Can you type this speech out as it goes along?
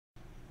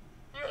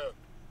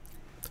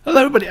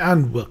Hello everybody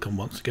and welcome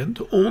once again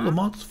to All the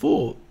Mods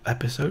for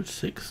episode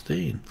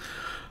 16.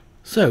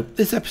 So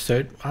this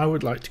episode I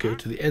would like to go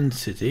to the end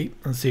city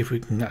and see if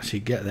we can actually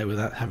get there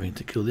without having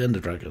to kill the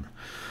ender dragon.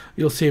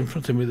 You'll see in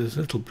front of me there's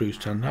a little brew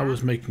stand. I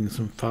was making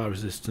some fire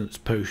resistance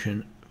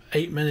potion,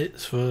 8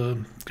 minutes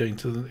for going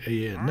to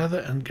the nether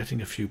and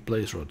getting a few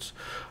blaze rods.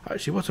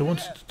 Actually what I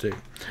wanted to do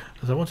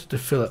is I wanted to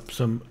fill up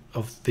some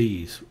of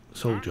these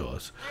soul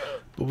jars.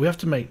 But we have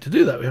to make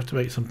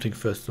something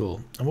first of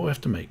all, and what we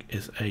have to make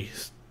is a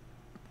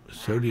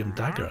soulium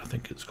dagger, I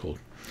think it's called.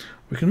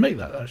 We can make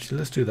that actually.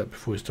 Let's do that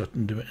before we start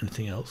and do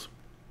anything else.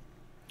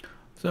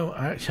 So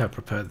I actually have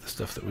prepared the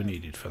stuff that we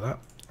needed for that.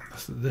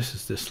 This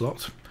is this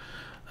slot,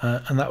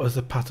 and that was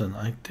the pattern.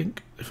 I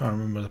think if I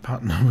remember the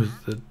pattern was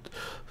the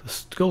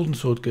golden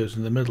sword goes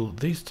in the middle.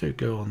 These two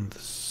go on the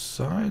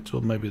sides,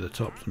 or maybe the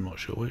tops. I'm not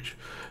sure which.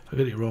 If I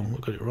got it wrong,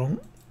 I got it wrong.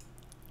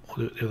 I'll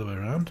do it the other way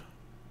around.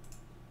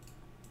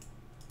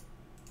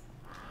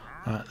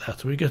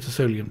 So we get a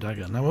soulium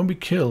dagger. Now when we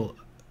kill,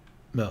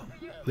 well,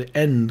 the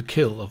end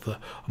kill of the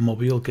mob,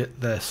 we'll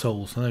get their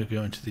souls and they'll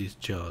go into these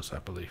jars, I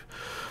believe.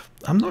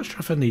 I'm not sure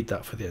if I need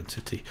that for the end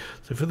city,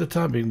 so for the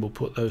time being we'll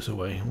put those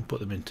away and we'll put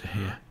them into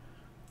here.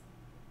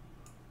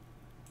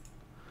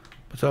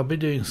 But I'll be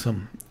doing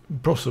some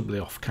possibly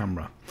off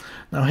camera.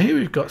 Now here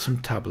we've got some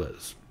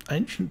tablets,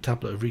 ancient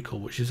tablet of recall,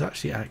 which is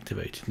actually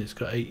activated and it's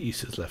got 8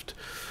 uses left.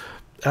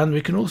 And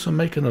we can also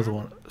make another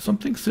one,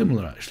 something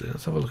similar actually.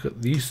 Let's have a look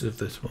at the uses of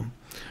this one.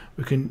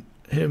 We can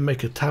here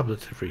make a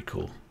tablet of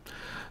recall.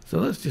 So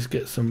let's just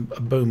get some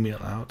bone meal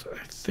out.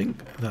 I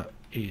think that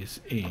is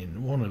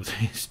in one of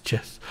these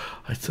chests.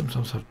 I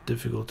sometimes have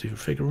difficulty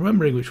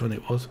remembering which one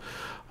it was.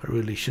 I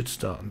really should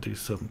start and do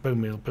some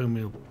bone meal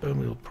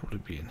will probably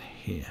be in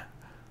here.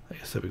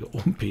 Like I said, we've got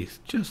one piece,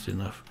 just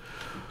enough.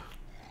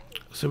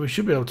 So we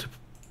should be able to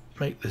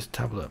make this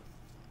tablet.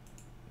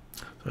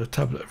 So a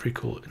tablet of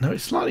recall. Now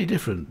it's slightly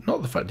different,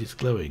 not the fact it's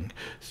glowing,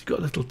 it's got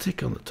a little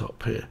tick on the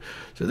top here.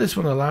 So this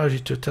one allows you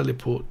to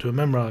teleport to a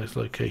memorized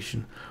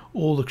location.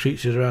 All the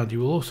creatures around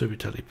you will also be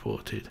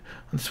teleported.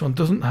 And this one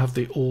doesn't have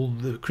the all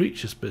the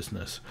creatures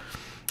business.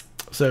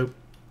 So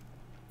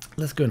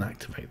let's go and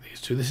activate these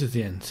two. This is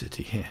the end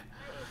city here.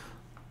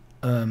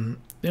 The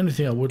only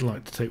thing I would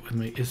like to take with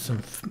me is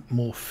some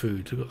more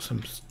food. We've got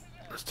some,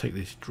 let's take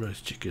these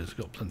roast chickens.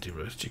 We've got plenty of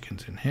roast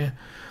chickens in here.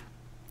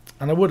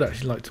 And I would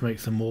actually like to make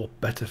some more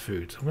better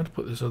food. So I'm going to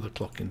put this other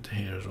clock into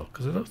here as well,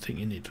 because I don't think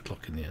you need the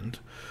clock in the end.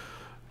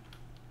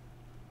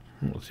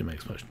 Not that it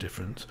makes much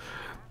difference.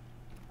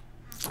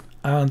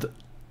 And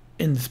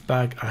in this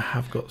bag I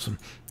have got some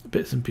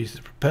bits and pieces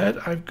prepared.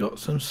 I've got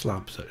some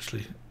slabs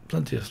actually,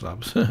 plenty of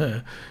slabs,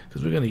 because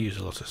we're going to use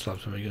a lot of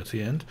slabs when we go to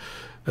the end.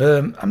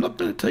 I'm not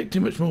going to take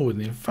too much more with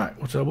me. In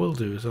fact, what I will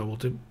do is I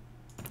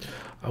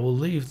will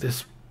leave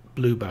this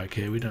blue bag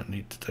here. We don't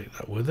need to take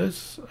that with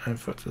us. In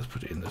fact, let's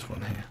put it in this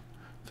one here,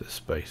 this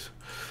space.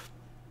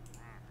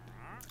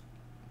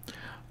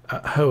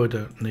 Hoe I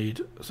don't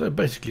need, so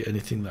basically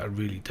anything that I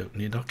really don't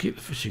need. I'll keep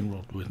the fishing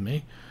rod with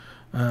me.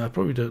 I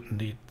probably don't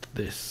need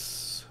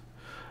this.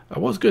 I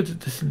was going to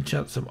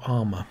disenchant some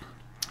armour,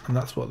 and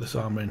that's what this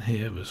armour in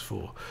here was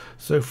for.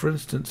 So for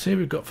instance, here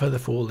we've got feather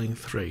falling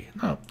 3.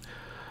 Now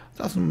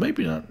that's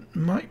maybe that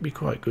might be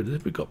quite good.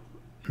 If we've got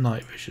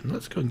night vision,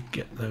 let's go and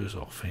get those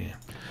off here.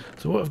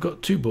 So what I've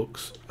got 2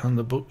 books, and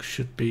the books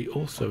should be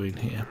also in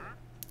here.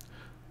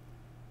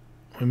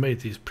 We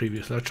made these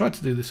previously. I tried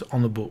to do this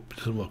on the book, but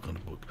it doesn't work on the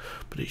book,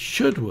 but it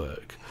should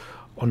work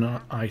on an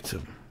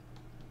item.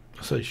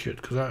 I say should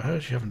because I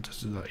actually haven't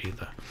tested that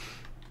either.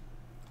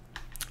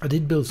 I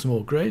did build some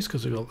more greys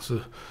because I got lots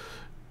of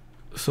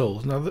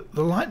souls. Now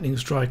the lightning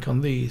strike on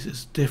these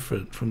is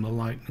different from the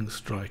lightning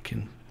strike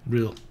in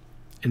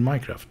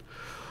Minecraft.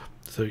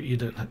 So you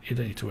don't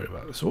need to worry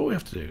about it. So what we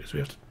have to do is we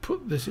have to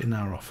put this in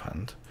our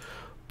offhand,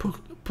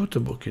 put a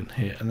book in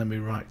here, and then we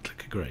right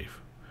click a grave,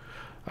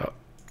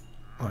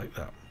 like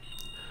that.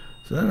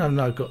 So then I've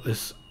now got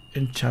this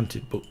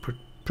enchanted book,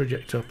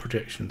 projectile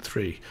projection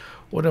 3.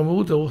 What I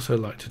would also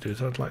like to do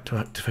is I'd like to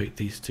activate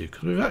these two,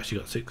 because we've actually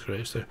got 6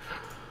 graves. So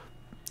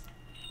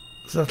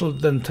that'll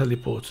then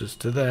teleport us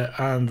to there,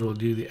 and we'll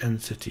do the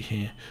end city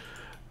here,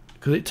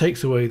 because it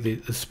takes away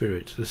the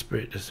spirit. The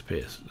spirit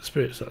disappears. The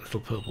spirit's that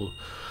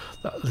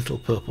little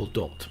purple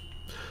dot.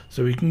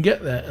 So we can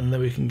get there and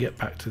then we can get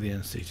back to the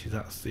end city.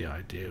 That's the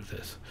idea of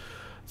this.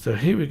 So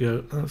here we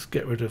go. Let's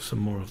get rid of some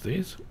more of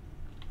these.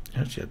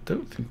 Actually, I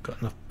don't think I've got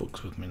enough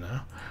books with me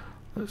now.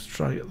 Let's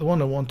try it. The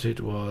one I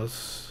wanted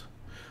was,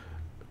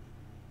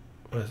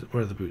 where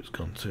are the boots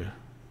gone to?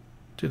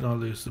 Did I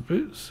lose the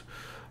boots?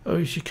 Oh,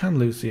 you can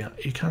lose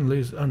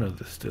oh no,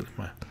 they're still in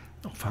my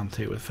offhand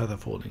here with feather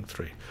falling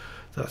 3.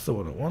 That's the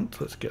one I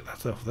want. Let's get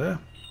that off there.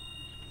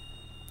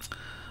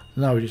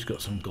 Now we just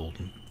got some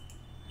golden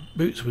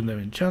boots with no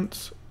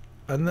enchants,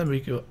 and then we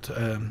got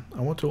I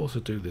want to also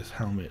do this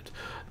helmet.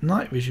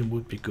 Night vision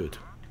would be good.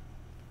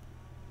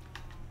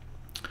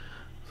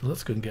 So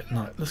let's go and get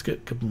let's get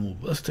a couple more.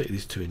 Let's take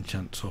these 2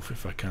 enchants off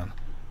if I can.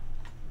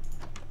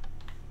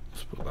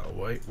 Let's put that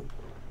away.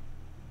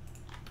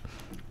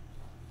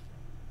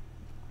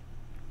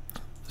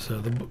 So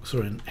the books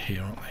are in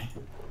here, aren't they?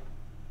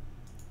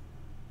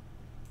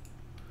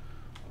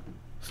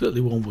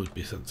 Certainly one would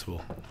be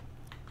sensible.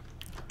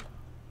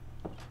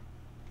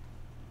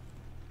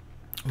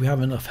 We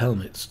have enough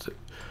helmets so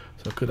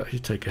I could actually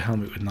take a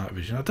helmet with night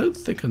vision. I don't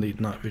think I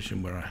need night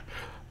vision where I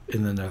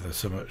in the nether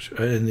so much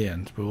in the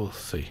end, but we'll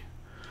see.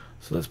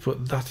 So let's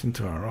put that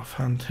into our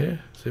offhand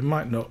here. So it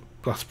might not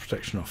blast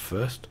protection off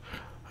first,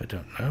 I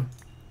don't know.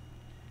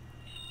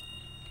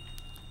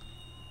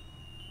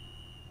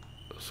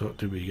 So what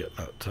did we get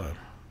that time?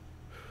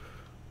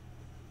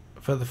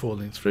 Feather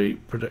falling 3,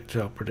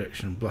 projectile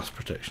protection, blast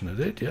protection I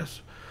did,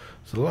 yes.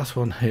 So the last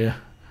one here,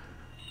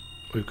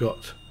 we've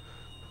got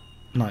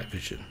night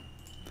vision.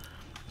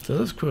 So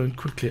let's go and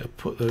quickly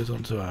put those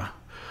onto our,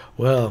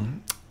 well,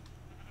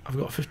 I've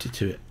got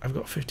 52, I've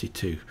got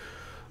 52.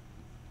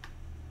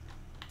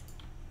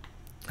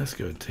 Let's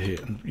go into here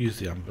and use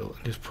the anvil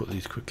and just put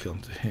these quickly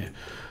onto here.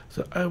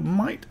 So I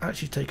might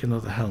actually take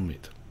another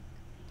helmet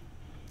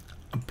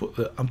and put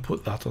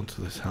that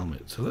onto this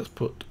helmet. So let's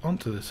put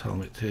onto this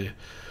helmet here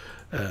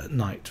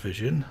night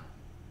vision,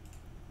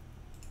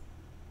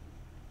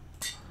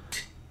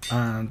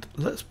 and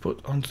let's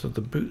put onto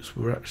the boots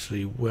we're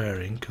actually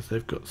wearing, because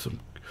they've got some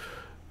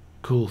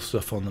cool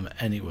stuff on them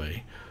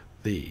anyway.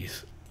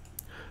 These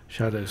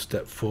Shadow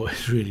Step 4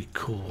 is really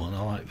cool one.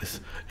 I like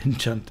this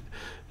enchant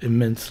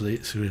immensely.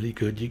 It's really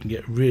good. You can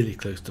get really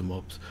close to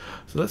mobs.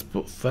 So let's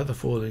put Feather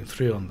Falling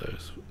 3 on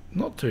those.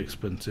 Not too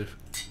expensive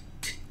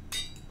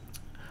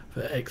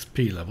for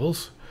XP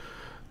levels.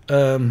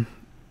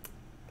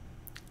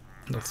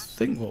 I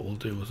think what we'll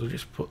do is we'll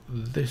just put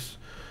this.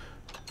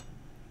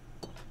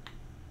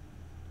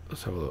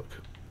 Let's have a look.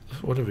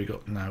 What have we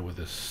got now with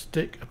a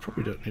stick? I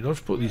probably don't need. I'll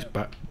just put these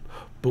back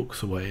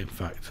books away. In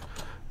fact,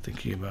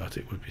 thinking about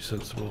it would be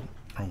sensible.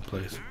 Wrong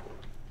place.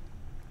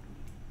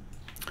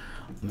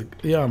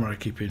 The armour I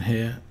keep in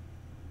here.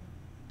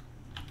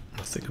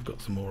 I think I've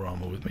got some more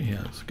armour with me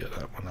here. Let's get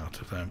that one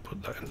out of there and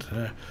put that into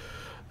there.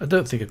 I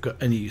don't think I've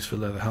got any use for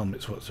leather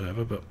helmets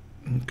whatsoever, but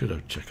I'm going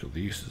to check out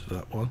the uses of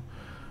that one.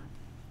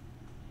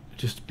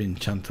 Just be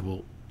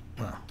enchantable.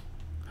 Well,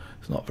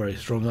 it's not very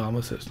strong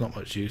armour, so it's not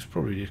much use.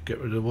 Probably just get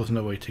rid of. There was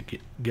no way to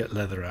get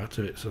leather out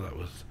of it, so that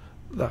was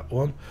that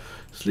one.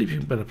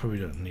 Sleeping bed, I probably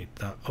don't need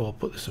that. Oh, I'll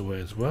put this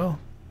away as well.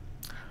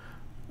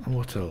 And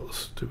what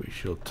else do we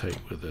should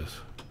take with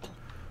us?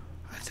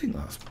 I think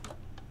that's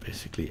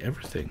basically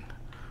everything.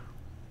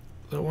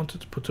 I wanted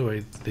to put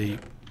away the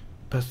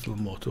pestle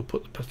and mortar. We'll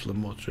put the pestle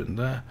and mortar in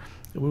there.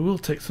 We will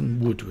take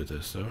some wood with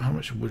us. So how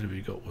much wood have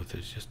we got with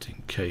us, just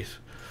in case?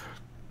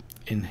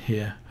 In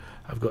here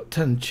I've got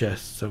 10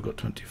 chests. I've got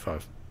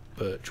 25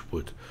 birch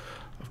wood.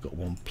 I've got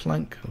 1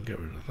 plank. I'll get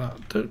rid of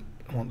that. Don't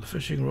want the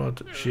fishing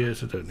rod.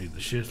 Shears, I don't need the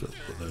shears. Let's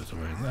put those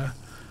away in there,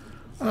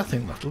 and I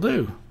think that'll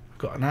do. I've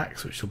got an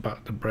axe which will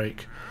back to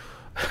break.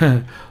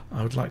 I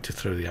would like to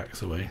throw the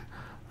axe away.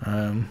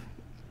 For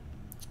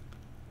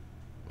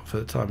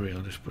the time being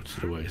I'll just put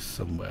it away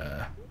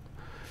somewhere.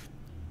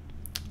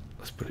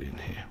 Let's put it in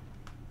here,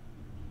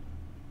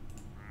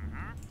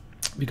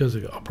 because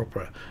I've got a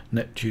proper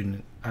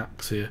Neptuian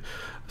axe here.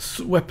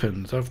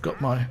 Weapons, I've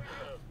got my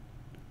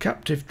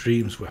Captive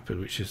Dreams weapon,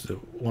 which is the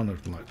one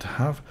I'd like to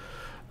have.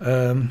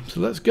 So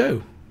let's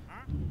go.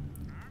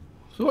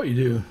 So what you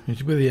do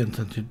is, with the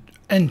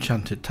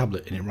enchanted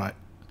tablet in your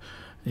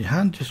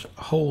hand, just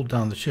hold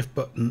down the shift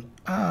button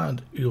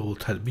and you'll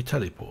be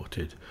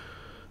teleported.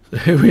 So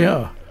here we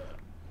are,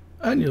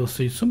 and you'll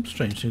see some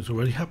strange things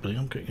already happening.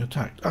 I'm getting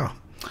attacked. Ah,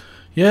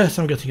 yes,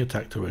 I'm getting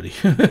attacked already.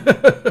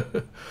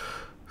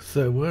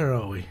 So where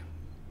are we?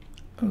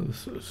 Oh,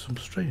 there's some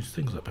strange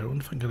things up here. I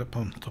wonder if I can get up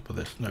on top of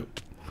this. No.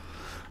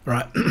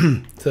 Right.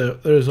 So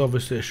there is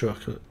obviously a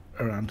shulker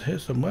around here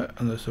somewhere,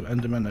 and there's some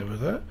endermen over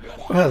there.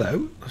 Oh,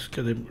 hello. Let's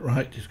get him.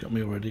 Right, he's got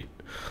me already.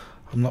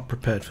 I'm not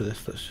prepared for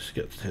this. Let's just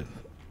get to him.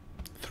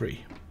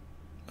 3.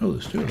 Oh,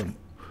 there's 2 of them.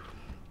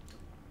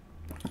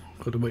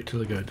 Got to wait till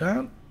they go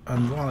down,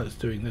 and while it's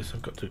doing this,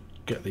 I've got to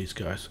get these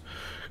guys.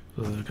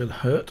 So they're going to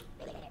hurt.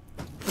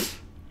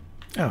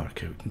 Oh,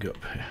 okay, we can go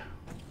up here.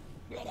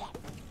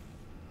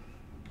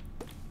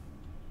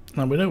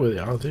 Now we know where they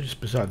are. They're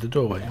just beside the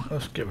doorway.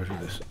 Let's get rid of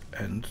this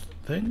end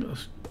thing.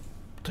 Let's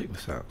take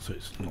this out so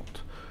it's not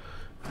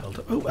held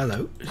up. Oh,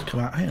 hello. It's come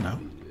out here now.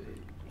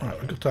 Right,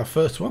 we've got our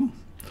first one.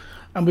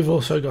 And we've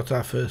also got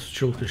our first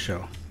shulker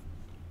shell.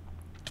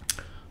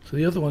 So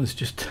the other one is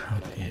just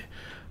down here.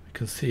 We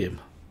can see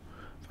him.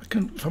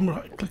 If I'm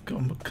right click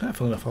on,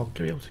 careful enough, I'll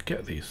be able to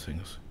get these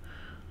things.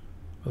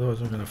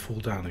 Otherwise I'm going to fall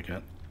down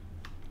again.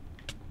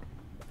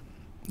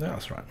 No,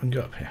 that's right. We can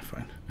go up here,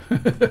 fine.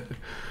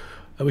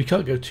 We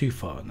can't go too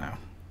far now.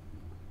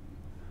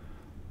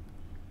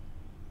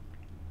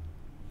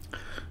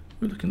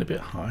 We're looking a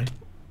bit high,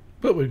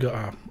 but we've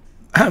got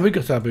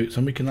our boots,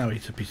 and we can now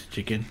eat a piece of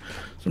chicken.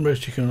 Some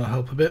roast chicken will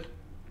help a bit.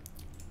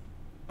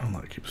 Oh,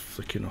 that keeps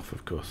flicking off,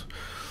 of course.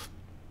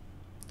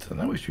 So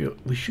now we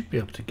should be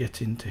able to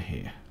get into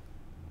here.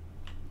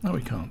 No,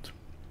 we can't.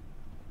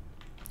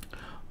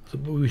 So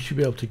we should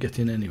be able to get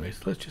in anyway.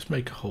 So let's just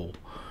make a hole.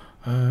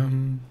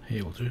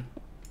 Here will do.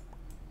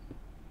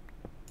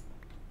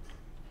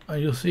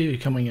 you'll see it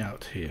coming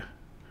out here.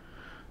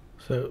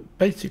 So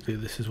basically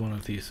this is one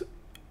of these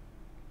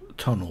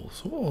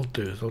tunnels. So what I'll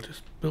do is I'll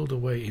just build a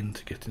way in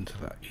to get into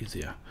that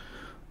easier.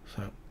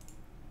 So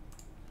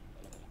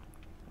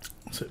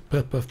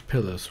purple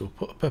pillars, we'll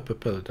put a purple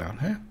pillar down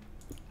here.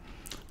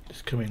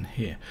 Just come in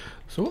here.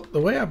 So the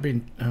way I've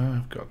been,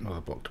 I've got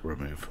another block to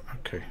remove.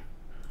 Okay.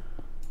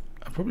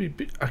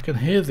 I can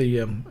hear the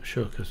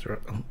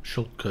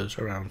shulkers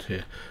around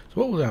here.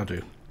 So what we'll now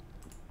do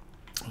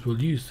is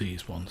we'll use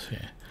these ones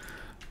here,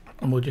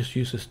 and we'll just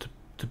use this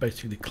to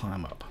basically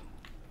climb up.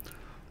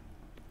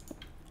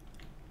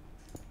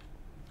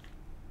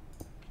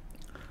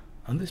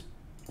 And this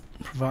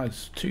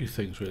provides two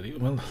things really.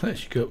 Well, it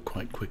lets you go up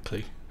quite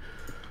quickly,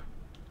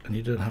 and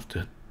you don't have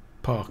to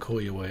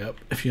parkour your way up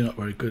if you're not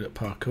very good at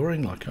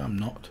parkouring, like I'm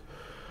not.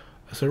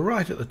 So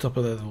right at the top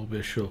of there will be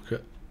a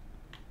shulker,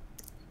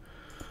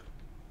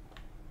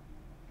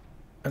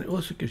 and it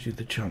also gives you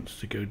the chance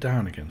to go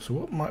down again. So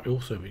what might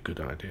also be a good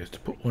idea is to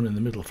put one in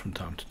the middle from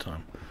time to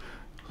time,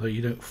 so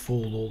you don't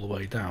fall all the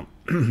way down.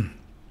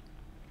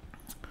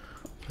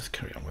 Let's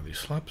carry on with these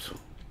slabs.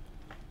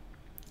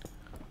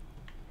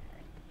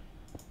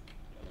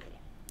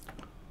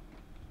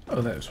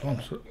 Oh, there's one,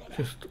 so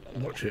just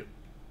watch it.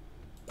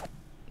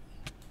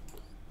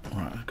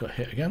 Alright, I got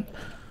hit again,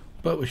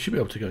 but we should be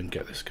able to go and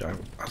get this guy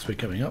as we're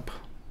going up.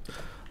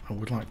 I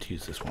would like to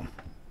use this one.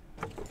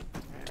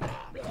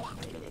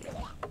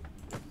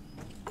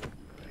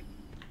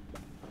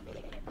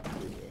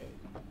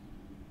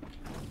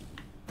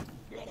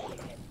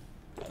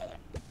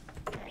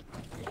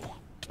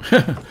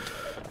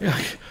 Yeah.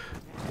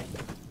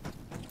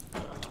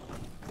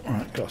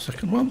 Alright, got a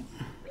second one.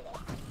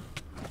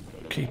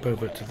 Keep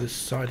over to this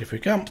side if we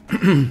can.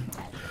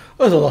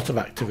 There's a lot of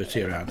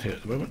activity around here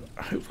at the moment.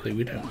 Hopefully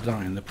we don't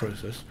die in the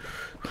process.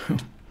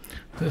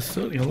 There's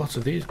certainly a lot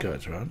of these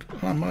guys around.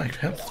 Oh, my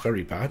health's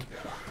very bad.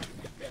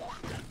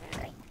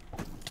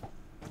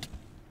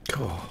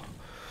 Oh.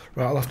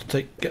 Right, I'll have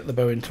to get the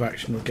bow into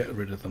action. We'll get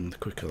rid of them the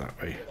quicker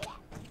that way.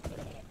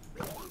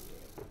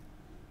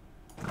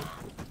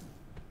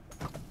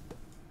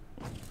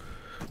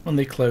 When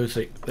they close,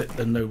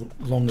 they're no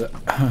longer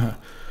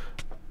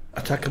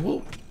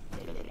attackable.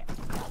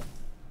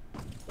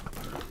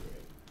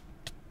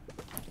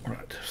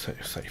 Right,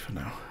 safer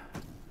now.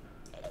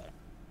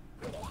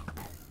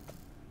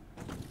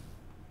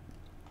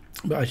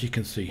 But as you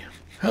can see,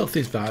 health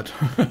is bad.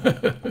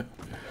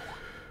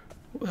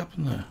 What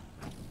happened there?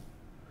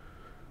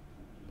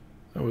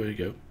 Oh, there we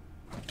go.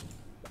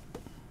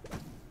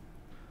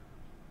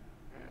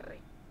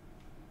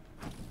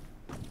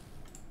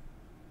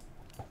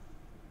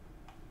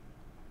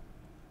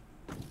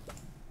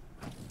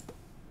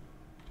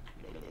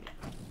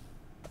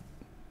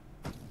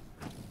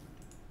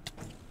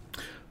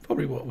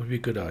 Probably what would be a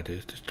good idea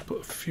is just to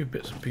put a few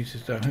bits and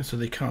pieces down here so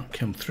they can't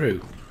come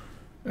through.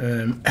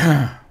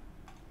 But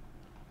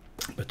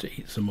to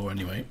eat some more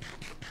anyway.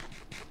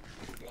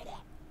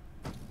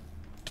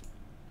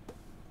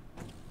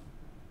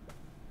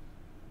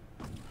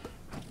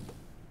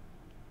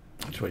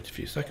 Just wait a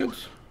few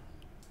seconds.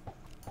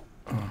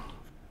 Oh,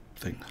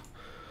 thing.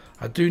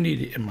 I do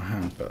need it in my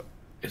hand, but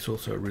it's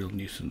also a real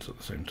nuisance at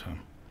the same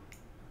time.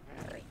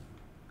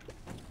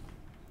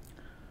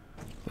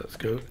 Let's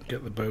go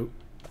get the boat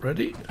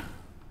ready.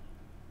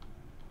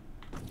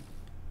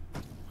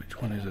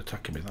 Which one is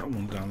attacking me? That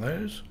one down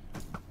there is.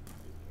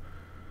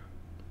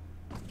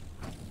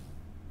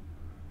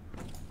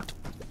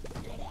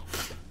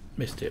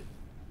 Missed it.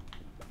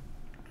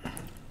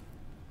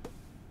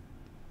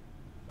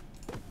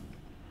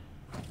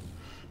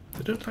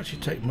 They don't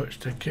actually take much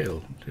to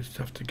kill, just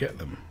have to get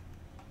them.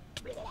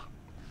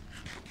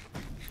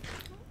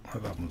 Oh,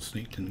 that one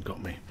sneaked in and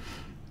got me.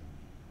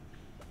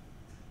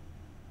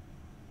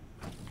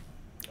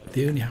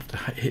 They only have to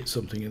hit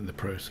something in the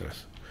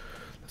process.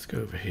 Let's go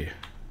over here.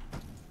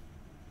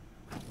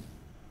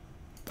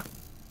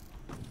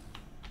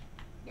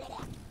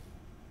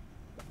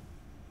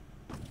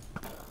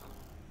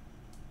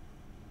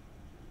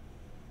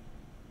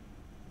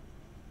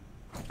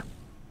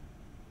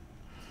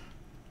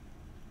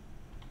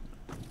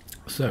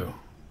 So,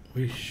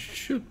 we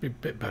should be a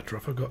bit better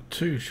off. I've got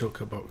 2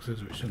 shulker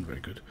boxes, which isn't very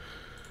good.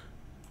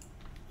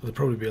 There'll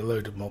probably be a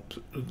load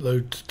of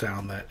loads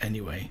down there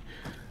anyway.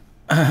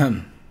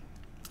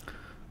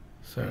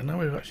 So now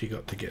we've actually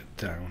got to get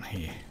down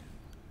here.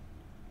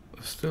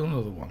 There's still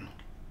another one.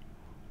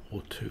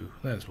 Or 2.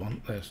 There's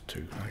one, there's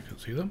 2. I can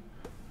see them.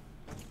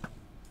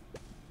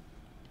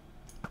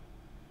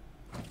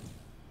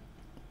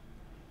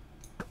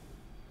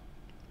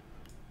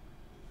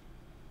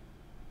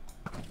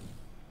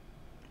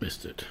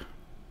 Missed it.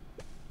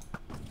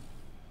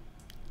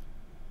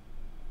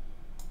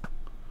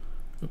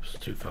 Oops,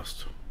 too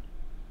fast.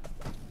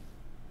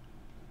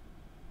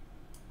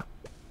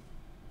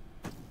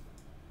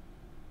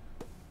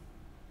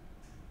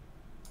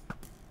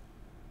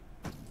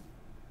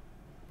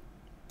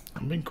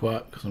 I'm being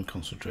quiet because I'm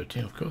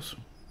concentrating, of course.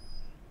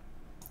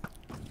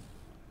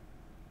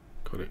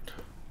 Got it.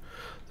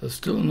 There's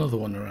still another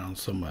one around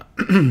somewhere.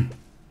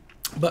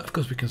 But of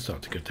course we can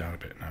start to go down a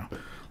bit now.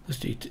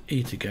 Let's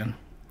eat again.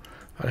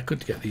 I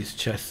could get these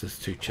chests. There's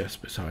 2 chests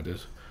beside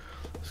us.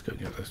 Let's go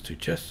get those 2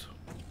 chests.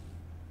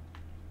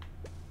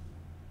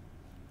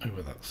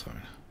 Over that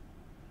side.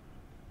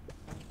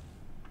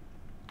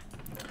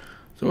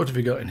 So what have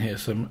we got in here?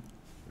 Some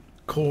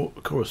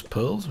chorus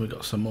pearls. We've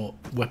got some more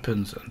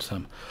weapons and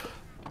some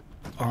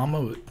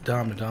armour,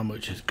 diamond armour,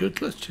 which is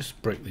good. Let's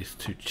just break these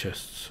 2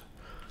 chests.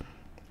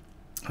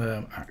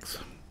 Axe.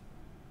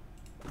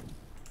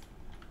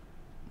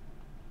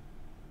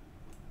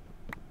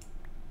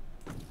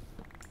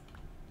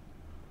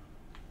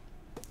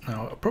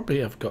 Now I probably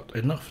have got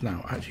enough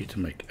now actually to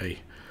make a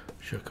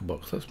shulker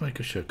box. Let's make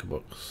a shulker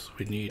box.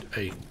 We need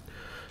a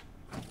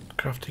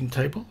crafting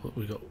table, but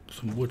we got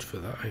some wood for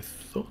that. I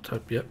thought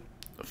yep,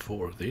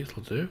 4 of these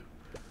will do.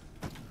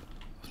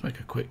 Let's make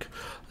a quick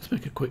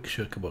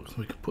shulker box, and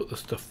we can put the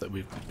stuff that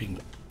we've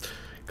been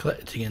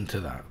collecting into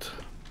that.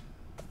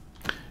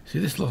 See,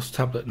 this lost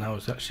tablet now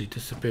has actually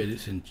disappeared.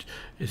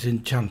 Its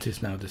enchant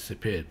is now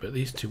disappeared, but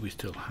these 2 we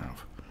still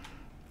have.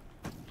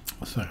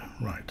 So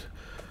right,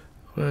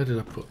 where did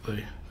I put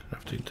the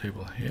crafting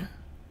table? Here.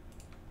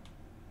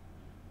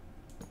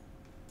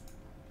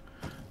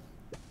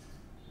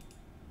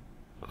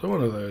 So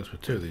one of those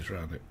with 2 of these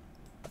around it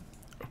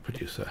will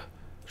produce a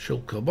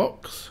shulker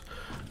box,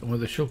 and with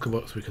the shulker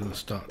box we can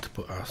start to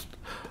put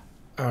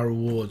our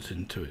rewards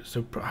into it.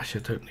 So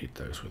actually I don't need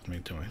those with me,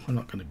 do I? We're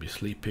not going to be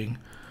sleeping.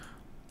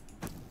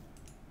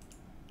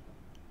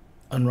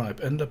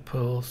 Unripe ender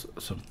pearls,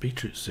 some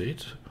beetroot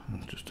seeds,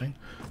 interesting,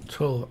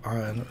 12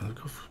 iron, and of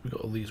course we've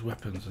got all these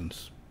weapons and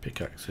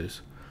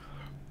pickaxes.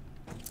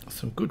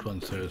 Some good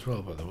ones there as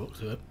well by the looks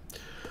of it.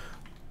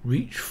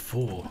 Reach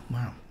 4,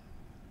 wow.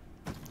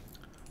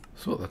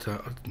 Sort that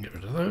out, I can get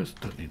rid of those,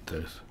 don't need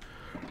those.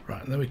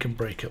 Right, and then we can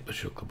break up the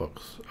shulker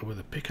box with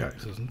a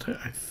pickaxe, isn't it?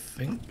 I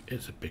think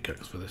it's a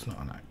pickaxe for this, not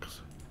an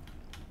axe.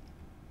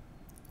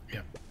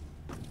 Yep.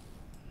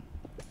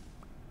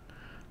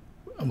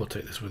 And we'll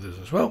take this with us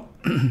as well.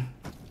 And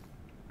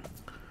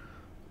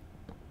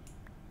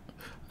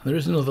there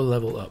is another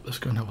level up. Let's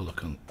go and have a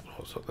look on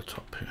what's at the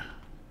top here.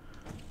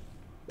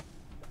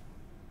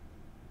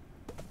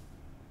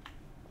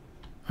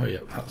 Oh yeah,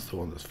 that's the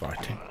one that's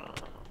fighting.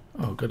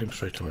 Oh, got him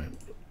straight away.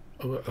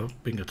 Oh,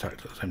 being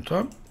attacked at the same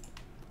time.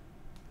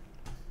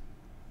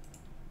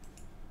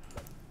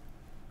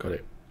 Got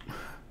it.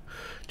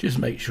 Just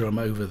make sure I'm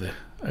over the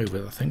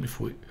thing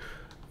before we...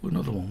 Oh,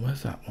 another one.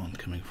 Where's that one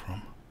coming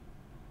from?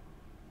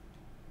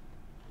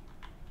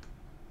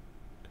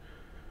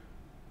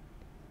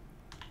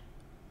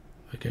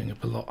 We're going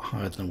up a lot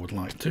higher than I would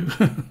like to.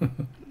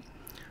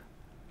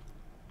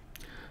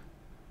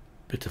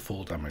 Bit of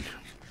fall damage.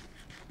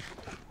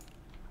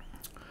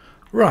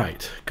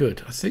 Right,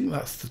 good. I think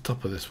that's the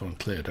top of this one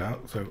cleared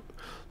out. So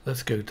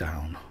let's go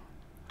down.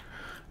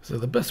 So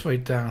the best way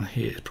down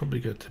here is probably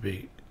going to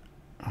be...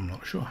 I'm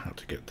not sure how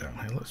to get down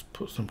here. Let's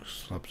put some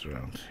slabs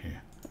around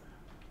here.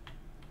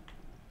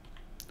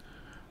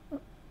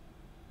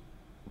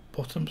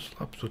 Bottom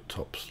slabs or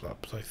top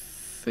slabs? I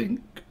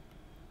think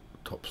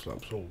top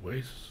slabs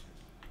always.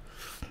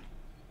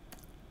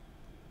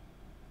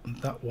 And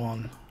that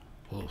one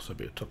will also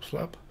be a top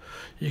slab.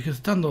 You can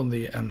stand on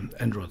the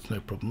end rods,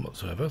 no problem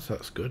whatsoever, so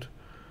that's good.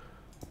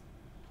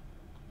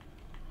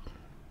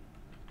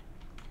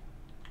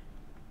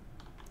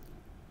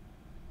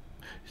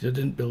 So I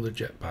didn't build a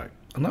jetpack,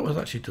 and that was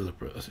actually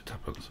deliberate as it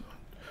happens.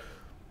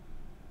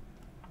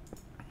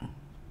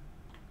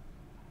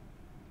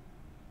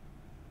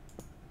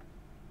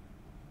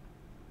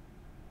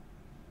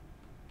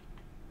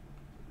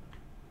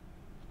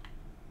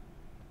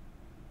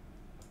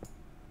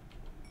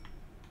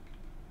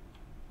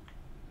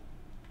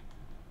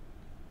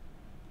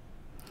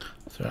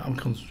 So I'm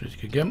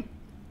concentrating again.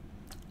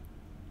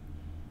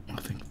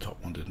 I think the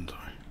top one, didn't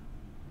I?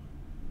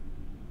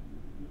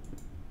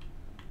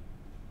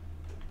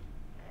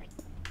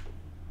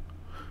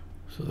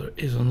 So there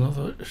is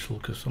another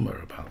shulker somewhere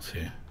about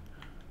here.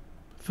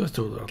 First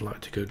of all, I'd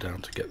like to go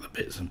down to get the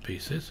bits and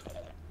pieces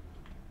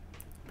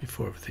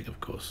before everything, of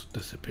course,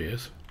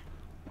 disappears.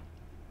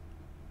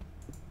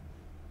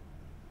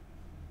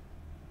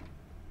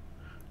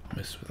 I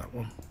missed with that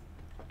one.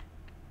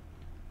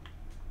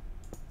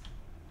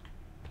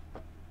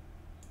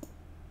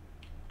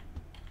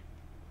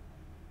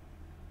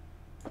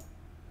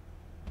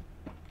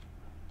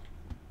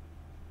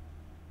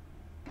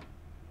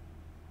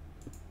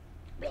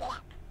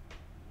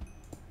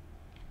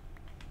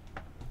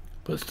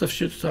 But stuff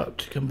should start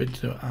to come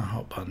into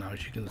our hotbar now,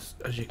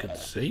 as you can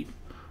see.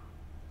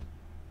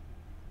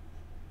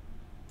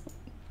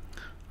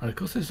 And of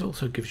course, this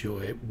also gives you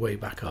a way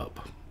back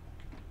up.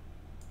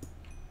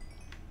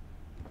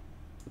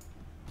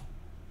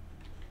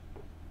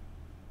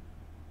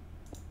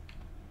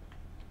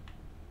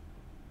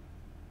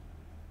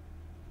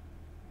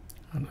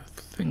 And I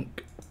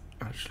think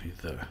actually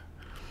there,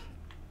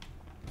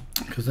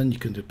 because then you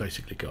can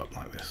basically go up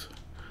like this.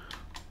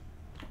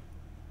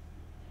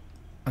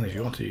 And if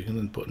you want to, you can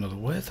then put another.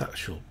 Where's that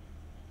shulker?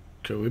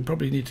 So we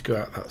probably need to go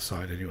out that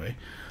side anyway.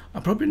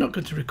 I'm probably not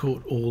going to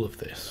record all of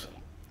this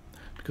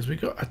because we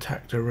got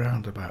attacked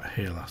around about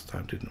here last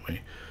time, didn't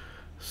we?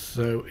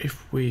 So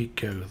if we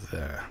go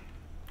there,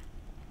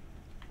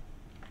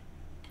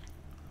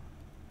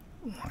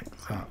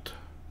 like that,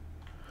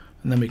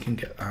 and then we can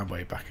get our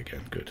way back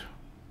again. Good.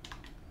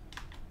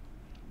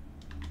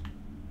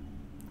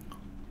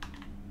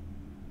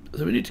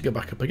 So we need to go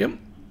back up again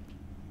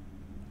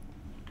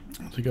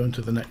to go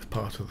into the next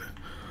part of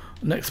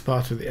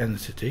the end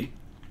city.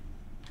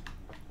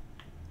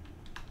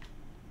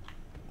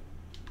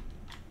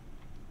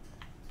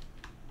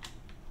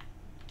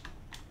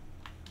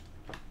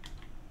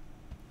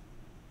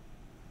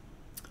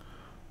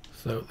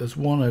 So there's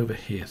one over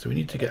here, so we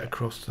need to get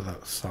across to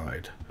that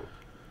side.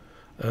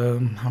 How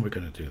are we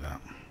going to do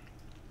that?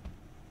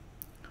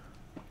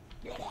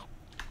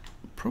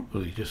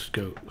 Probably just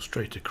go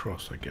straight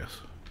across, I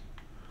guess.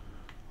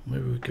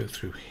 Maybe we go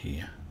through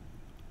here.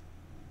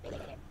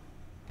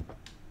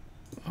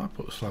 If I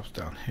put slabs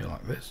down here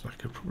like this, I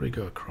could probably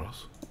go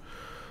across.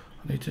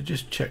 I need to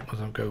just check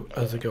as I go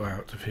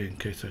out of here in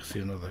case I see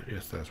another.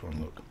 Yes, there's one,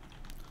 look.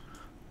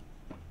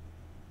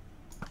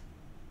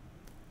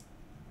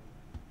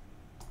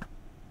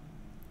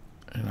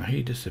 And now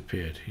he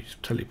disappeared. He's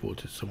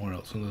teleported somewhere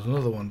else, and there's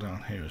another one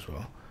down here as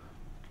well.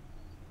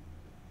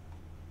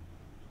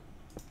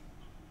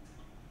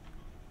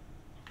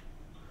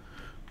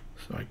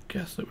 So I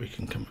guess that we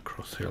can come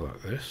across here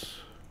like this.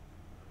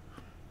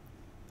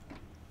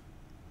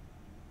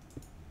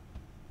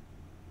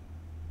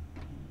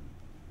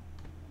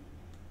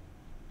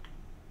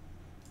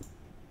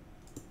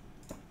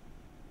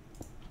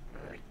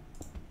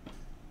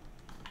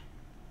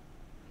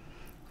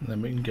 And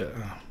then we can get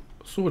a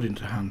sword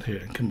into hand here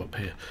and come up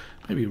here.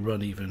 Maybe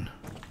run even.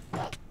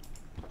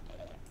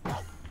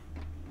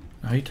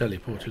 Now he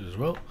teleported as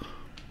well.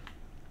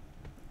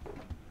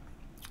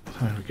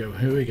 There we go,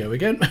 here we go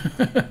again.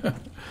 So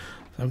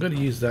I'm going to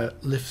use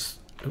that lifts.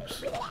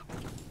 Oops.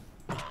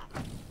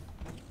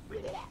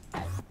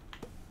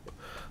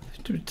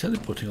 Seems to be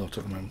teleporting a lot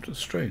at the moment. It's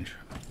strange.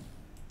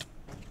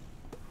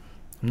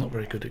 I'm not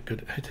very good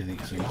at hitting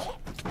these things.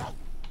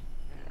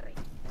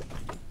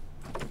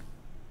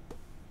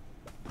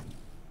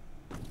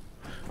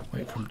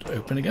 Wait for them to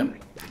open again.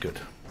 Good.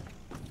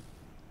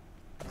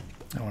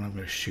 That one I'm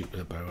going to shoot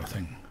with a bow, I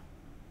think.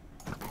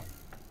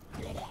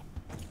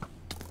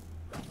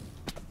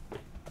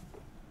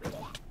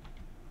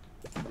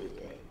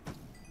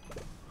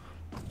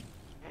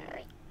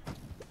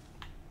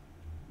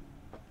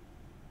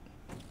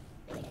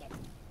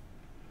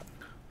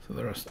 So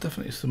there are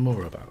definitely some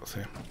more abouts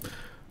here.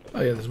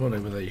 Oh yeah, there's one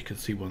over there. You can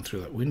see one through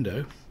that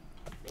window.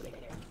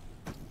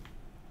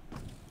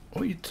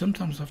 What you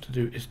sometimes have to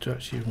do is to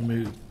actually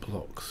remove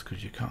blocks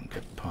because you can't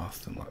get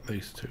past them like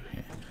these two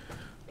here.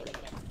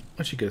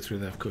 Once you go through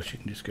there, of course, you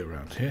can just go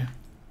around here.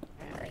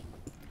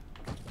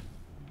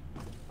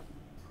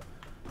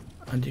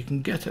 And you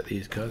can get at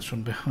these guys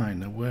from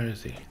behind. Now, where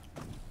is he?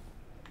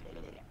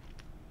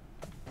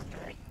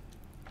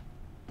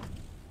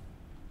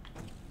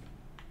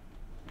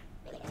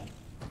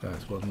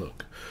 There's one,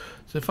 look.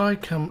 So if I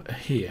come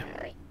here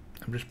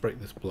and just break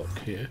this block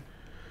here,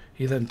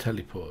 he then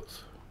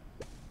teleports.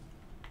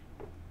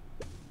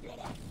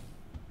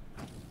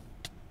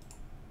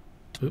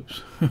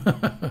 Oops.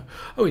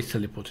 Oh, he's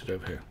teleported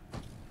over here.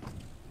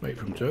 Wait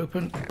for him to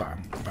open.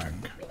 Bang,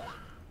 bang.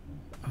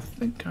 I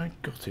think I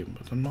got him,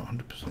 but I'm not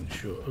 100%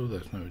 sure. Oh,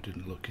 there's no, it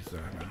didn't look. He's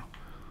there now.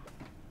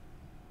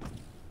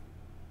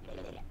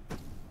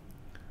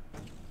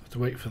 Have to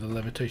wait for the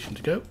levitation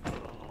to go.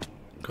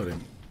 Got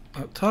him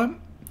that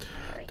time.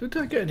 Did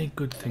I get any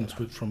good things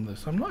from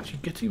this? I'm not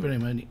actually getting very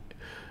many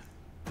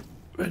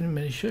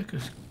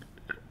shulkers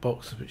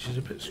boxes, which is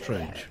a bit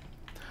strange.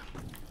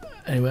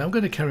 Anyway, I'm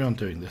going to carry on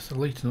doing this.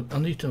 I'll eat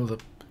another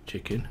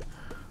chicken.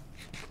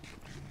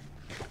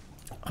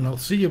 And I'll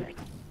see you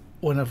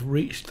when I've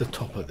reached the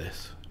top of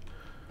this.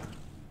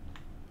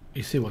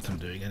 You see what I'm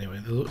doing anyway.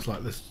 It looks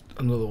like there's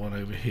another one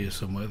over here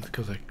somewhere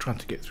because they're trying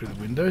to get through the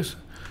windows.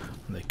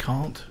 And they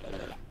can't.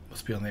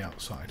 Must be on the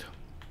outside.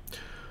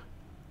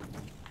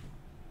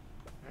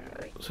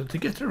 So to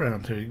get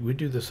around here, we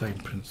do the same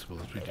principle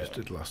as we just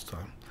did last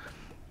time.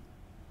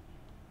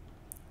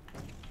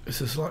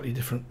 It's a slightly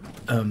different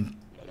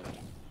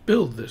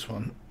build, this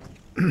one.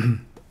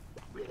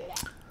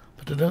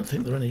 But I don't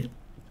think there are any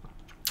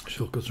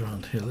shulkers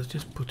around here. Let's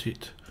just put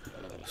it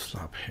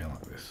slab here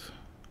like this.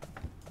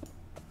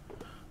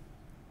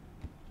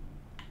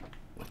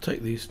 I'll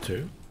take these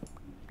two.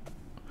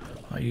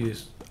 I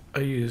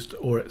used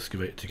ore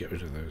excavate to get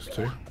rid of those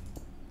two.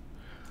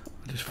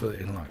 I'll just fill it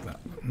in like that.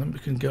 And then we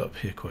can go up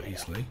here quite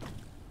easily.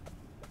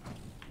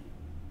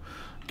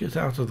 Get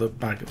out of the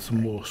bag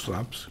some more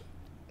slabs.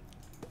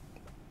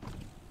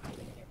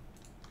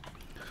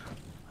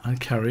 And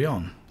carry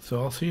on.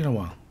 So I'll see you in a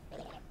while.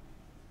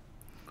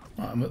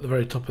 Right, I'm at the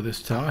very top of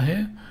this tower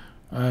here.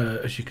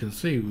 As you can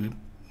see, we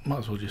might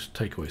as well just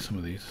take away some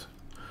of these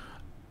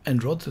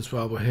end rods as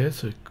well. We're here,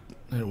 so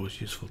they're always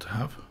useful to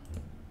have.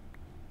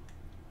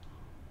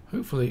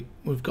 Hopefully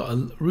we've got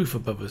a roof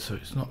above us, so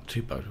it's not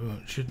too bad. We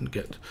shouldn't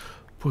get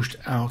pushed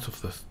out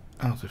of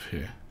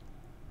here.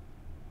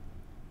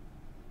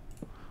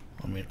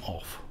 I mean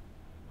off.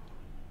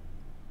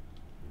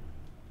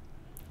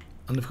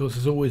 And of course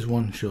there's always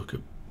one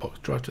shulker box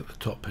right at the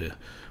top here.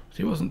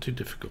 See, it wasn't too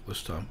difficult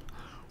this time.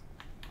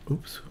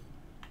 Oops.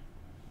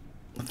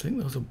 I think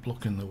there was a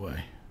block in the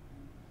way.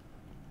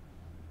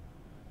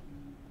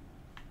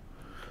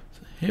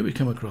 So here we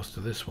come across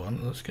to this one.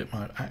 Let's get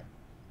my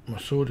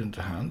sword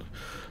into hand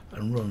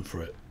and run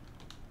for it.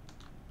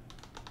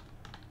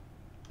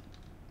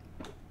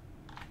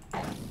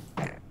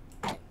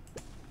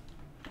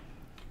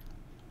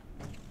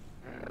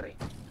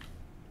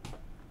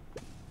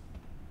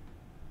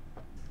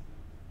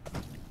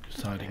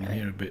 Just hiding in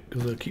here a bit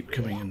because they'll keep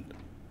coming in.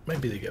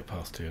 Maybe they get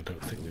past here. I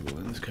don't think they will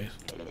in this case.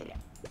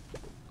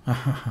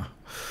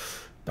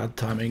 Bad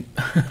timing.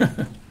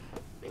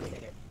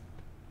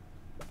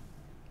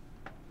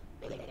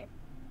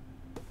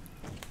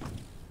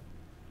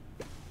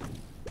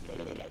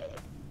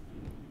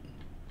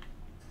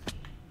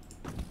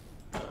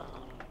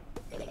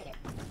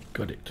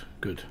 Got it.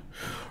 Good.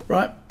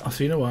 Right, I'll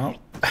see you in a while.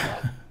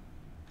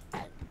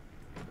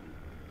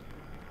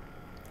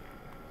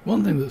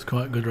 One thing that's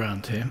quite good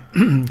around here,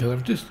 because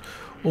I've just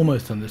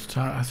almost done this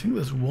tower, I think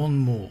there's one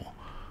more.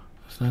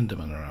 There's an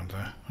enderman around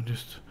there. I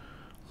just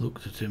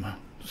looked at him. I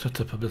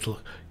set up a little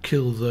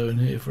kill zone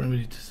here for him.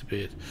 He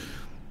disappeared.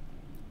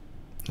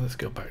 Let's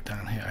go back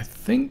down here. I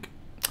think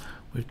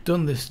we've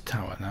done this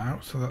tower now,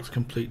 so that's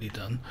completely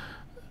done.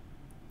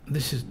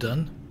 This is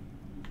done.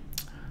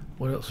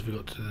 What else have we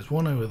got to do? There's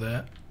one over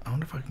there. I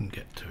wonder if I can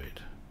get to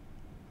it.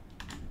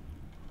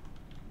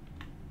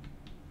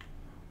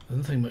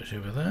 There's nothing much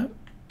over there.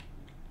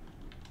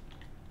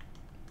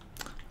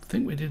 I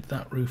think we did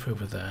that roof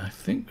over there. I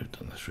think we've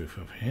done this roof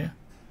over here.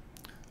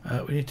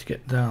 We need to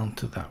get down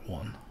to that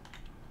one.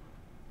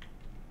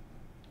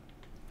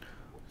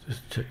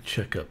 Just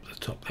check up the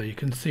top there. You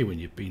can see when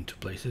you've been to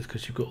places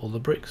because you've got all the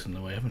bricks in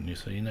the way, haven't you?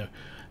 So you know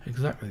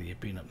exactly that you've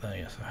been up there.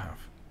 Yes, I have.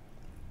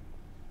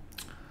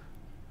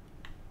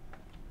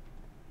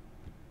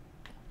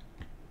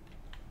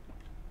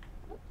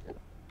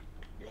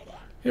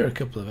 Here are a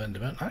couple of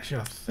endermen. Actually,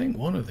 I think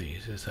one of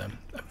these is a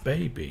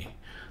baby.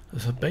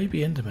 There's a baby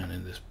enderman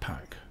in this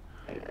pack.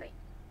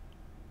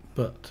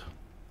 But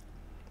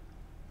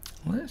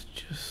let's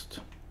just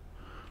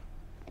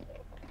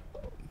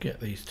get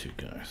these two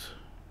guys.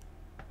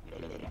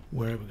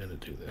 Where are we going to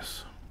do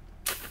this?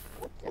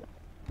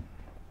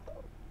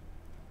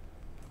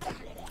 I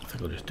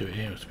think I'll just do it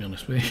here, to be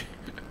honest with you.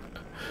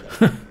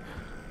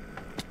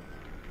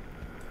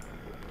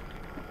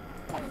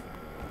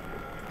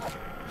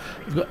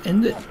 We've got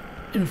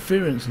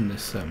interference in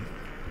this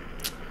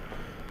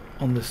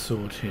on this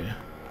sword here,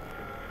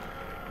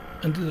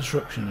 and the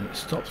disruption, and it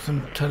stops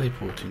them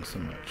teleporting so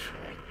much.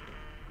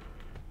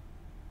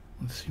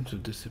 It seems to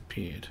have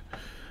disappeared.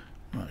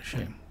 Right,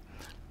 shame.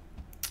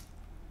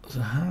 So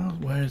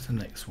where is the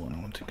next one?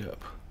 I want to go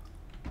up.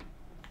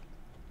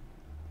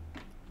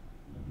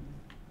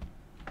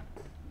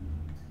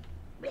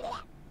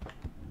 Oh,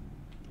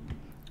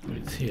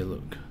 it's here,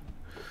 look.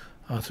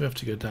 Oh, so we have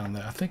to go down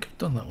there. I think I've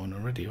done that one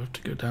already. We have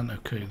to go down,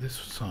 okay, this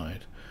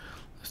side.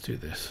 Let's do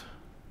this.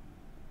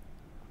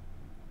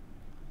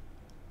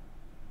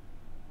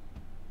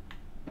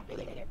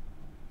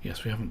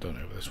 Yes, we haven't done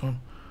over this one.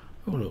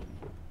 Oh, look.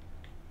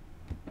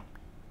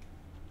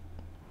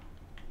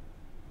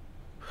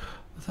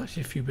 There's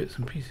actually a few bits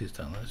and pieces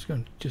down there. Let's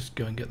just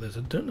go and get those.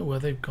 I don't know where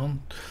they've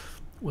gone,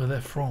 where they're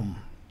from.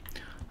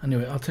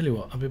 Anyway, I'll tell you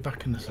what, I'll be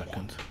back in a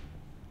second.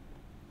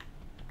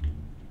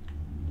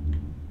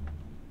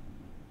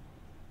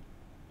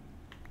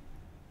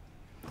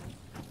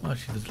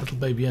 Actually, there's a little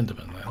baby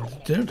enderman there.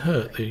 They don't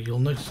hurt. You'll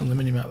notice on the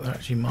minimap they're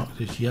actually marked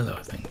as yellow,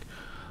 I think,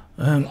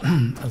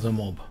 as a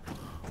mob.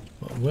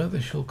 But where the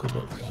shulker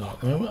boxes are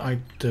at the moment, I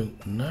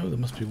don't know. There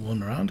must be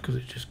one around because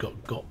it just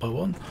got by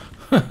one.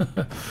 Oh,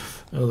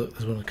 look,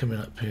 there's one coming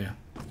up here.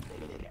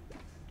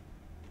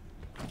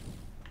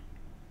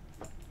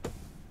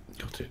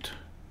 Got it.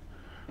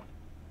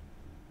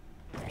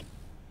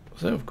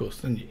 So, of course,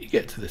 then you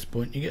get to this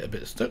point, you get a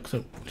bit stuck,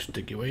 so just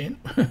dig your way in,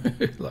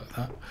 like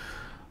that.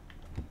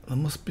 There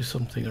must be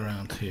something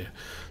around here.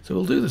 So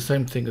we'll do the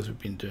same thing as we've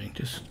been doing.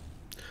 Just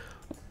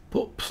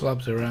put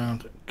slabs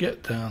around,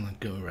 get down and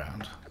go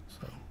around.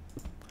 So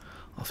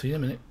I'll see you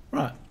in a minute.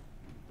 Right,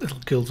 little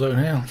kill zone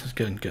here. Let's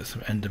go and get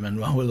some endermen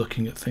while we're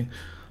looking at things.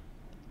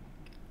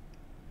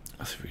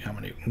 Let's see how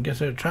many we can get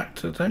to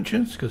attract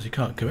attention, because he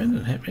can't come in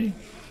and hit me.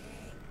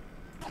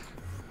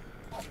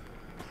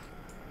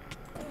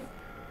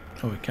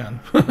 Oh, we can.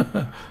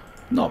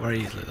 Not very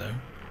easily though.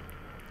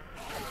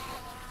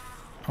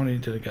 How many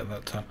did I get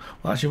that time?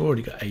 Well, actually, I've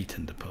already got 8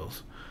 ender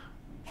pearls.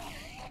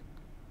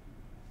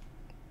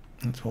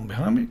 That's one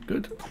behind me.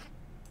 Good.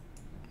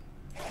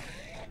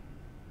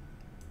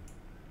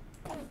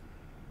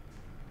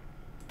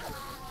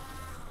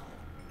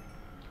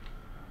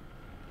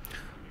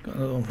 Got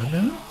another one for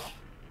dinner.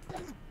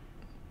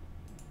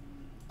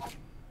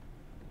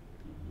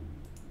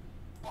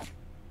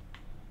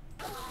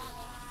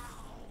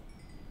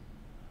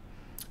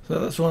 So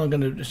that's why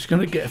I'm just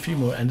going to get a few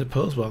more ender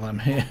pearls while I'm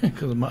here,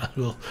 because I might as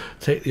well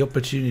take the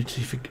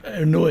opportunity for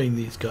annoying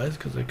these guys,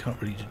 because they can't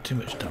really do too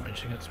much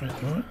damage against me at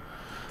the moment.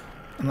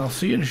 And I'll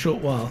see you in a short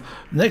while.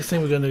 Next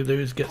thing we're going to do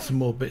is get some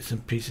more bits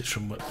and pieces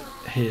from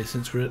here,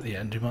 since we're at the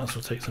end. We might as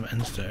well take some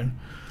endstone.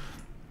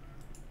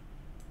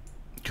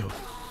 Cool.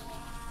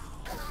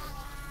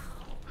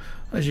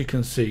 As you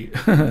can see,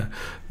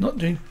 not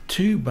doing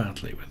too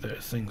badly with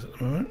those things at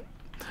the moment.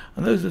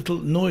 And those little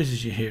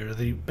noises you hear are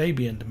the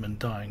baby endermen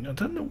dying. I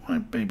don't know why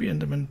baby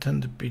endermen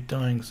tend to be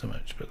dying so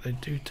much, but they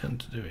do tend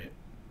to do it.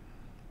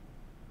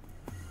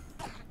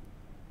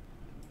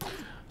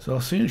 So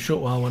I'll see you in a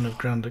short while when I've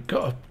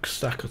got a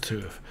stack or two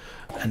of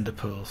ender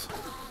pearls.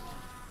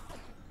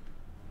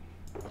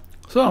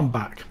 So I'm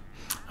back,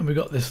 and we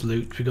got this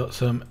loot. We got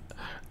some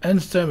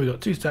endstone. We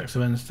got 2 stacks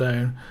of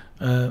endstone.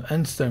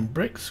 Endstone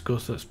bricks, of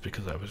course. That's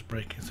because I was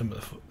breaking some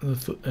of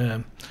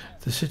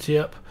the city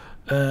up.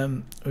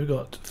 We've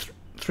got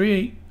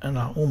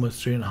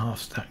almost 3.5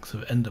 stacks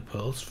of ender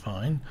pearls.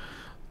 Fine.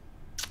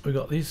 We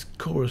got these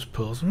chorus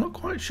pearls. I'm not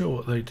quite sure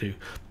what they do,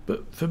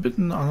 but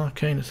forbidden and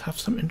arcanus have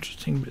some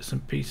interesting bits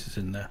and pieces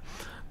in there.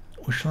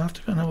 We shall have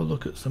to go and have a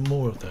look at some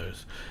more of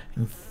those.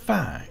 In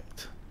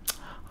fact,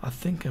 I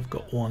think I've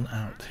got one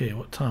out here.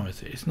 What time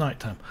is it? It's night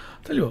time.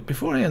 I'll tell you what,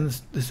 before I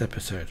end this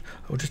episode,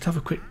 I'll just have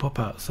a quick pop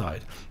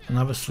outside and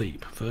have a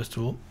sleep, first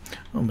of all.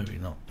 Or maybe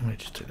not. Let me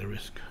just take the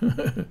risk.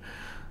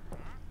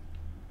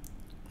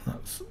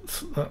 That's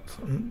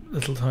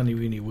little tiny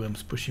weeny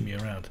worms pushing me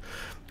around.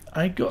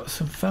 I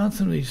found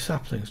some of these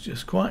saplings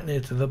just quite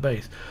near to the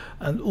base,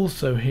 and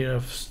also here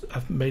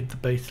I've made the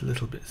base a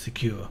little bit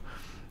secure.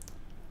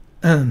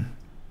 So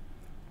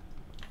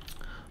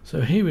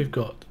here we've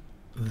got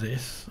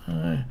this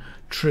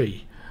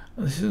tree.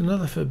 And this is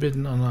another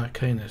forbidden and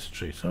arcanus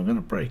tree, so I'm going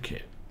to break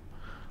it.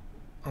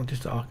 I'll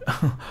just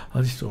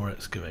ore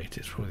excavate it.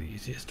 It's probably the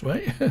easiest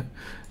way.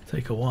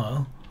 Take a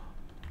while.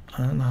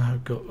 And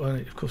I've got, well,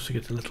 of course we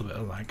get a little bit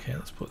of lag here.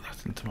 Let's put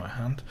that into my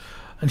hand,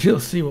 and you'll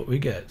see what we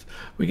get.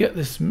 We get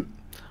this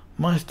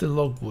Meister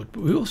logwood,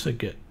 but we also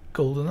get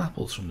golden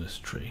apples from this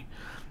tree.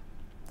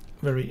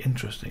 Very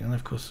interesting. And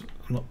of course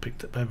I've not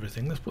picked up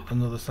everything. Let's put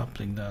another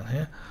sapling down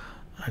here.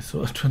 I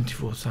saw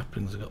 24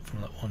 saplings I got from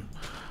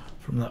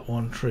that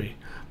one tree.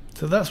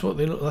 So that's what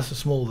they look. That's a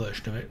small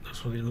version of it.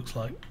 That's what it looks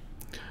like.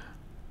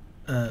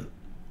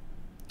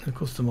 Of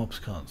course the mobs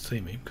can't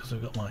see me because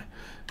I've got my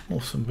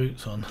awesome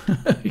boots on.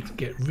 You can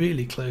get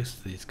really close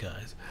to these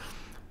guys.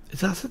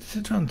 That's a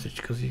disadvantage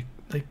because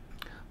they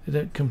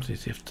don't come to you,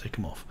 so you have to take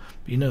them off.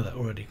 But you know that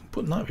already. You can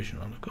put night vision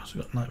on. Of course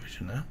we've got night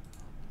vision now.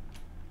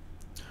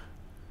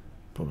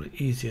 Probably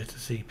easier to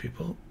see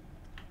people.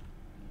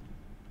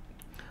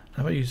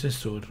 Now if I use this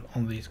sword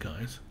on these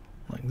guys,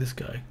 like this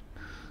guy,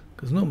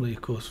 because normally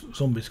of course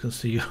zombies can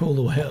see you all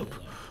the way up.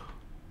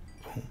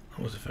 Oh,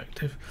 that was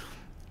effective.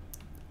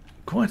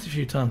 Quite a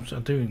few times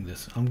I'm doing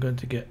this, I'm going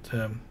to get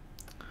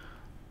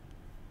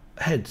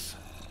heads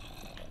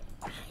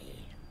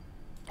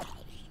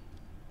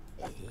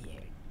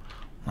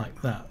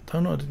like that.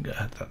 Don't know, I didn't get a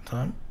head that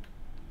time.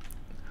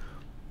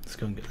 Let's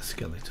go and get the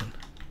skeleton.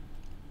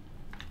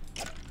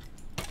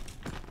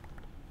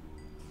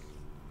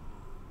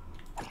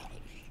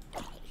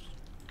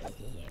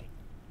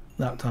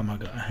 That time I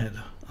got a head.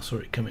 I saw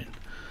it come in.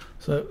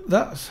 So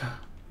that's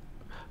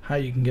how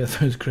you can get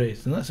those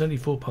crates, and that's only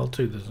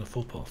 4x2. There's a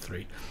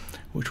 4x3,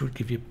 which would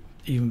give you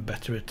even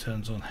better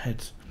returns on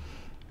heads.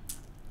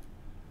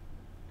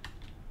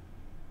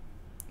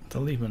 I'll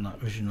leave my night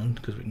vision on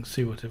because we can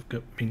see what I've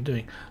been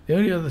doing. The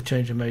only other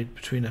change I made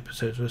between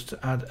episodes was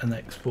to add an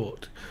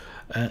export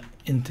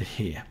into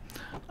here,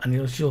 and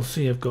you'll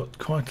see I've got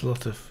quite a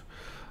lot of.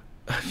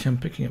 Actually, I'm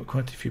picking up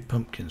quite a few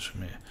pumpkins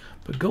from here,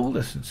 but gold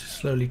essence is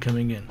slowly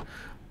coming in,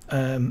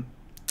 and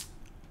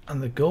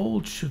the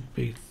gold should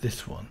be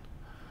this one.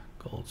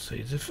 Gold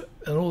seeds,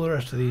 and all the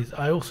rest of these.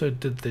 I also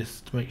did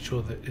this to make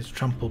sure that it's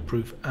trample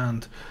proof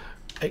and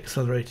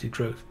accelerated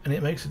growth, and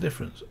it makes a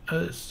difference.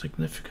 It's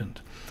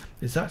significant.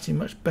 It's actually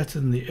much better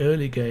than the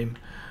early game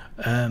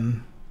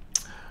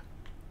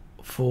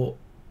for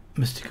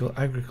mystical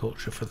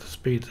agriculture for the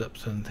speed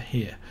ups, and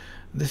here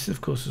this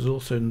of course is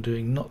also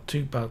doing not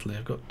too badly.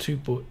 I've got 2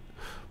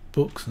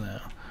 books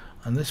now,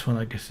 and this one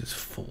I guess is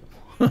full.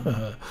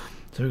 So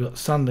we've got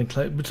sand and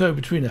clay. So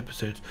between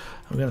episodes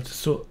I'm going to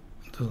have to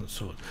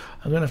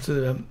I'm going to have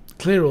to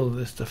clear all of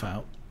this stuff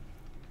out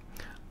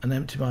and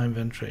empty my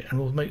inventory, and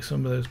we'll make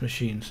some of those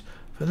machines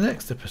for the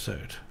next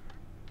episode.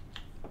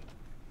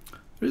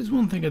 There is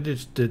one thing I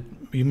did,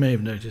 you may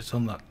have noticed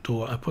on that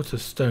door. I put a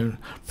stone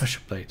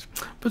pressure plate,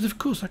 but of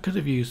course I could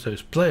have used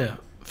those player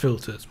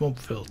filters, mob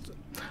filters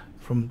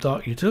from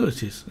Dark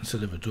Utilities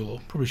instead of a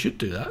door. Probably should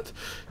do that.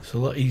 It's a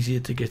lot easier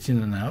to get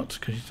in and out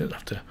because you don't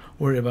have to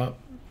worry about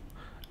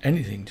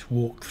anything to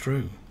walk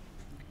through.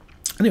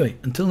 Anyway,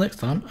 until next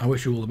time, I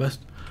wish you all the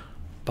best.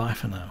 Bye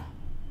for now.